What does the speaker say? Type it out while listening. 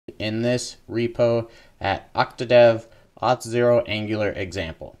in this repo at OktaDev Auth0 Angular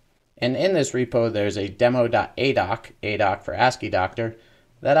example. And in this repo, there's a demo.adoc, adoc for ASCII doctor,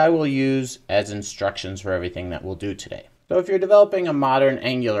 that I will use as instructions for everything that we'll do today. So if you're developing a modern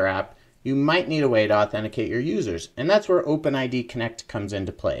Angular app, you might need a way to authenticate your users, and that's where OpenID Connect comes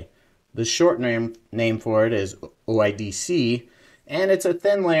into play. The short name for it is OIDC, and it's a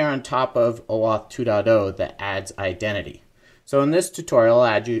thin layer on top of OAuth 2.0 that adds identity. So in this tutorial,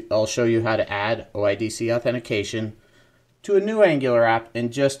 I'll show you how to add OIDC authentication to a new Angular app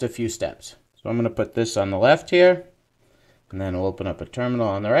in just a few steps. So I'm going to put this on the left here, and then we'll open up a terminal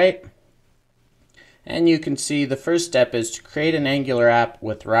on the right. And you can see the first step is to create an Angular app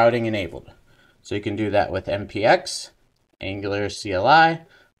with routing enabled. So you can do that with npx, Angular CLI,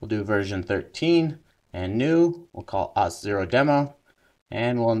 we'll do version 13, and new, we'll call Auth0 demo,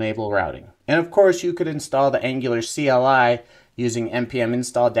 and we'll enable routing. And of course, you could install the Angular CLI using npm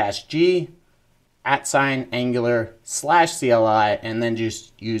install-g @Angular/CLI and then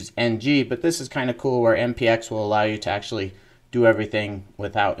just use ng, but this is kind of cool where npx will allow you to actually do everything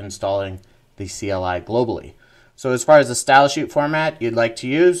without installing the CLI globally. So as far as the style sheet format you'd like to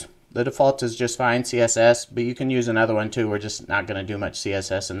use, the default is just fine, CSS, but you can use another one too. We're just not going to do much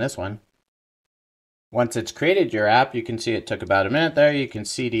CSS in this one. Once it's created your app, you can see it took about a minute there. You can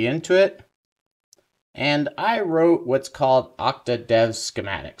CD into it. And I wrote what's called OktaDev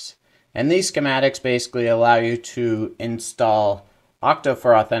Schematics. And these schematics basically allow you to install Okta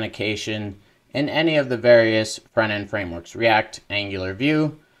for authentication in any of the various front-end frameworks, React, Angular,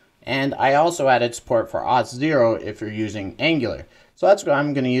 Vue, and I also added support for Auth0 if you're using Angular. So that's what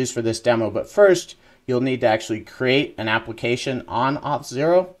I'm going to use for this demo, but first you'll need to actually create an application on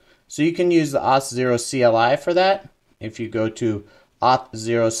Auth0. So you can use the Auth0 CLI for that. If you go to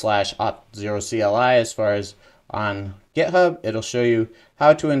auth0/auth0 CLI as far as on GitHub, it'll show you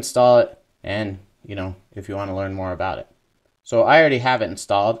how to install it and, if you want to learn more about it. So I already have it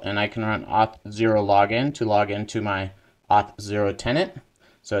installed and I can run auth0 login to log into my auth0 tenant.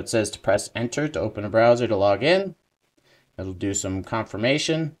 So it says to press enter to open a browser to log in. It'll do some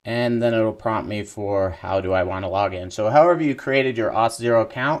confirmation and then it'll prompt me for how do I want to log in. So however you created your Auth0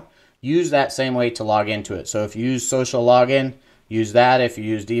 account, use that same way to log into it. So if you use social login, use that. If you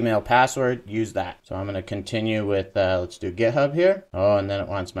used email password, use that. So I'm going to continue with, let's do GitHub here. Oh, and then it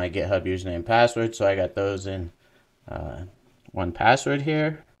wants my GitHub username and password. So I got those in 1Password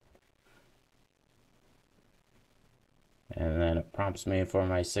here. And then it prompts me for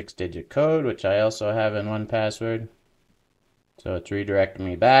my 6-digit code, which I also have in 1Password. So it's redirecting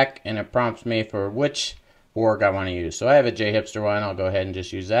me back, and it prompts me for which org I want to use. So I have a JHipster one. I'll go ahead and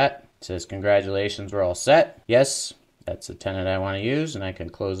just use that. It says, congratulations, we're all set. Yes, that's the tenant I want to use, and I can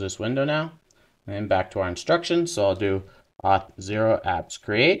close this window now. And then back to our instructions. So I'll do auth0 apps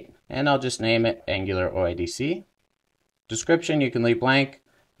create, and I'll just name it Angular OIDC. Description, you can leave blank.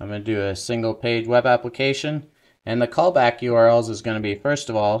 I'm going to do a single page web application. And the callback URLs is going to be, first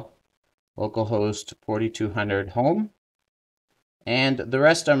of all, localhost 4200 home. And the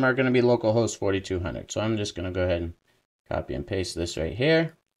rest of them are going to be localhost 4200. So I'm just going to go ahead and copy and paste this right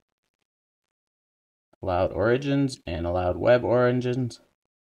here. Allowed origins and allowed web origins.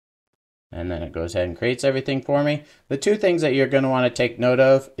 And then it goes ahead and creates everything for me. The two things that you're going to want to take note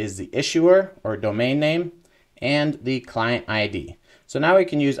of is the issuer or domain name and the client ID. So now we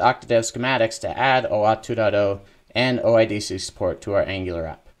can use OktaDev Schematics to add OAuth 2.0 and OIDC support to our Angular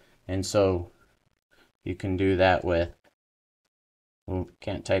app. And so you can do that with,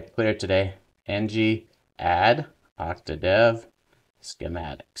 can't type clear today, ng add OktaDev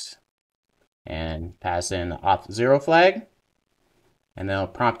Schematics. And pass in the Auth0 flag. And then it'll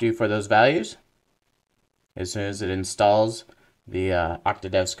prompt you for those values as soon as it installs the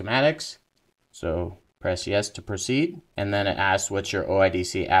OktaDev Schematics. So press yes to proceed, and then it asks what's your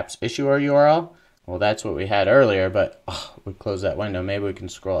OIDC apps issuer URL. Well, that's what we had earlier, but we close that window. Maybe we can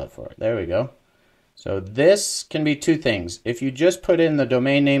scroll it for it. There we go. So this can be two things. If you just put in the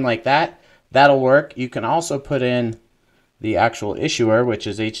domain name like that, that'll work. You can also put in the actual issuer, which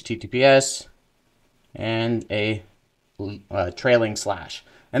is HTTPS and a trailing slash,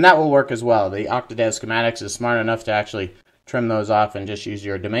 and that will work as well. The OktaDev Schematics is smart enough to actually trim those off and just use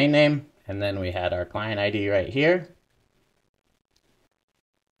your domain name. And then we had our client ID right here.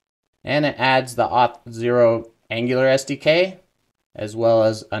 And it adds the Auth0 Angular SDK as well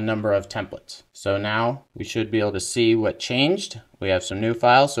as a number of templates. So now we should be able to see what changed. We have some new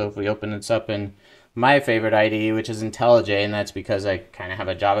files. So if we open this up in my favorite IDE, which is IntelliJ, and that's because I kind of have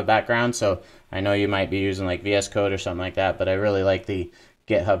a Java background. So I know you might be using like VS Code or something like that, but I really like the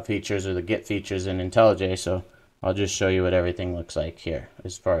GitHub features or the Git features in IntelliJ. So I'll just show you what everything looks like here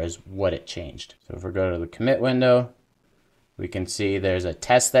as far as what it changed. So if we go to the commit window, we can see there's a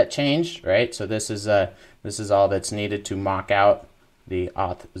test that changed, right? So this is all that's needed to mock out the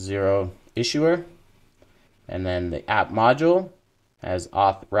Auth0 issuer. And then the app module has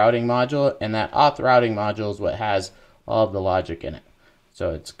auth routing module, and that auth routing module is what has all of the logic in it.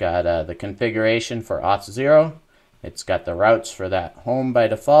 So it's got the configuration for Auth0, it's got the routes for that home by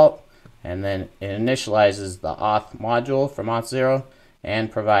default, and then it initializes the auth module from Auth0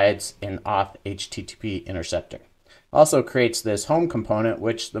 and provides an auth HTTP interceptor. Also creates this home component,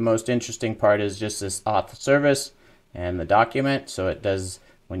 which the most interesting part is just this auth service and the document. So it does,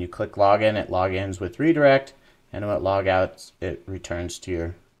 when you click login, it logins with redirect, and when it logouts, it returns to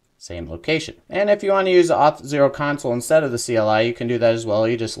your same location. And if you want to use the Auth0 console instead of the CLI, you can do that as well.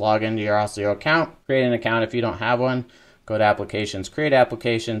 You just log into your Auth0 account, create an account if you don't have one, go to applications, create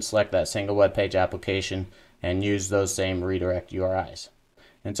application, select that single web page application, and use those same redirect URIs.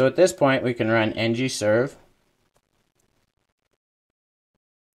 And so at this point, we can run ng-serve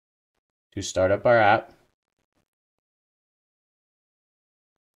to start up our app.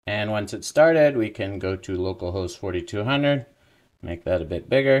 And once it's started, we can go to localhost 4200, make that a bit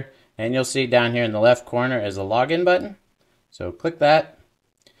bigger, and you'll see down here in the left corner is a login button. So click that,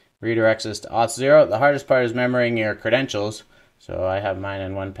 redirects us to Auth0. The hardest part is remembering your credentials. So I have mine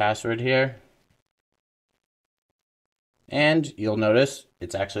in 1Password here. And you'll notice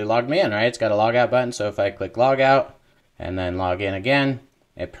it's actually logged me in, right? It's got a logout button. So if I click logout and then log in again,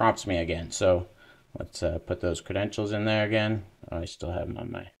 it prompts me again. So let's put those credentials in there again. Oh, I still have them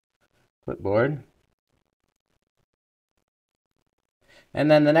on my clipboard. And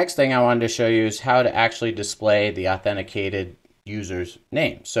then the next thing I wanted to show you is how to actually display the authenticated user's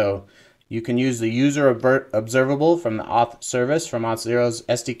name. So you can use the user observable from the auth service from Auth0's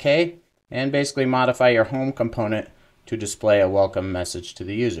SDK and basically modify your home component to display a welcome message to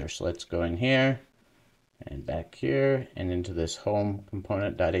the user. So let's go in here and back here and into this home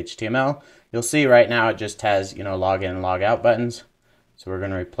component.html. You'll see right now it just has, login and log out buttons. So we're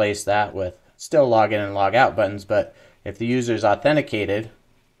going to replace that with still login and log out buttons, but if the user is authenticated,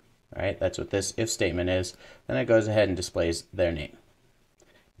 right, that's what this if statement is, then it goes ahead and displays their name.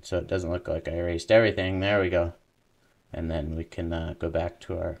 So it doesn't look like I erased everything. There we go. And then we can go back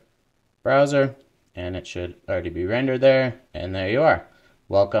to our browser, and it should already be rendered there. And there you are.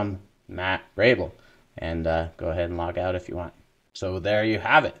 Welcome, Matt Rabel. And go ahead and log out if you want. So there you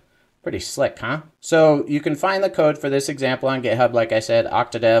have it. Pretty slick, huh? So you can find the code for this example on GitHub, like I said,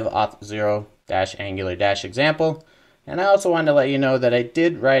 OktaDev Auth0-Angular-example. And I also wanted to let you know that I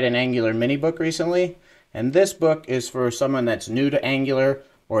did write an Angular mini book recently. And this book is for someone that's new to Angular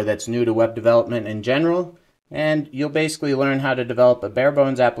or that's new to web development in general. And you'll basically learn how to develop a bare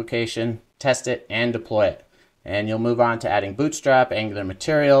bones application, test it, and deploy it. And you'll move on to adding Bootstrap, Angular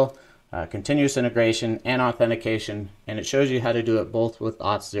Material, continuous integration, and authentication, and it shows you how to do it both with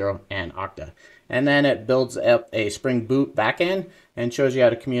Auth0 and Okta. And then it builds up a Spring Boot backend and shows you how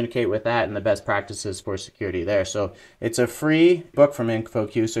to communicate with that and the best practices for security there. So it's a free book from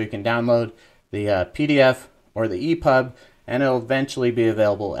InfoQ, so you can download the PDF or the EPUB, and it'll eventually be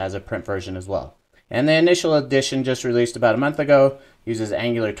available as a print version as well. And the initial edition just released about a month ago uses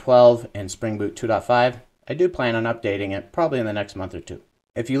Angular 12 and Spring Boot 2.5. I do plan on updating it probably in the next month or two.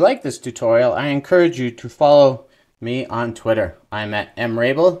 If you like this tutorial, I encourage you to follow me on Twitter. I'm at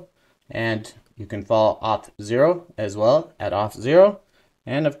mrabel, and you can follow Auth0 as well at Auth0.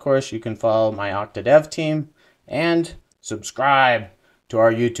 And of course, you can follow my OktaDev team and subscribe to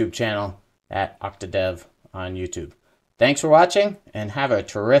our YouTube channel at OktaDev on YouTube. Thanks for watching and have a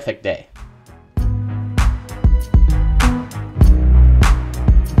terrific day.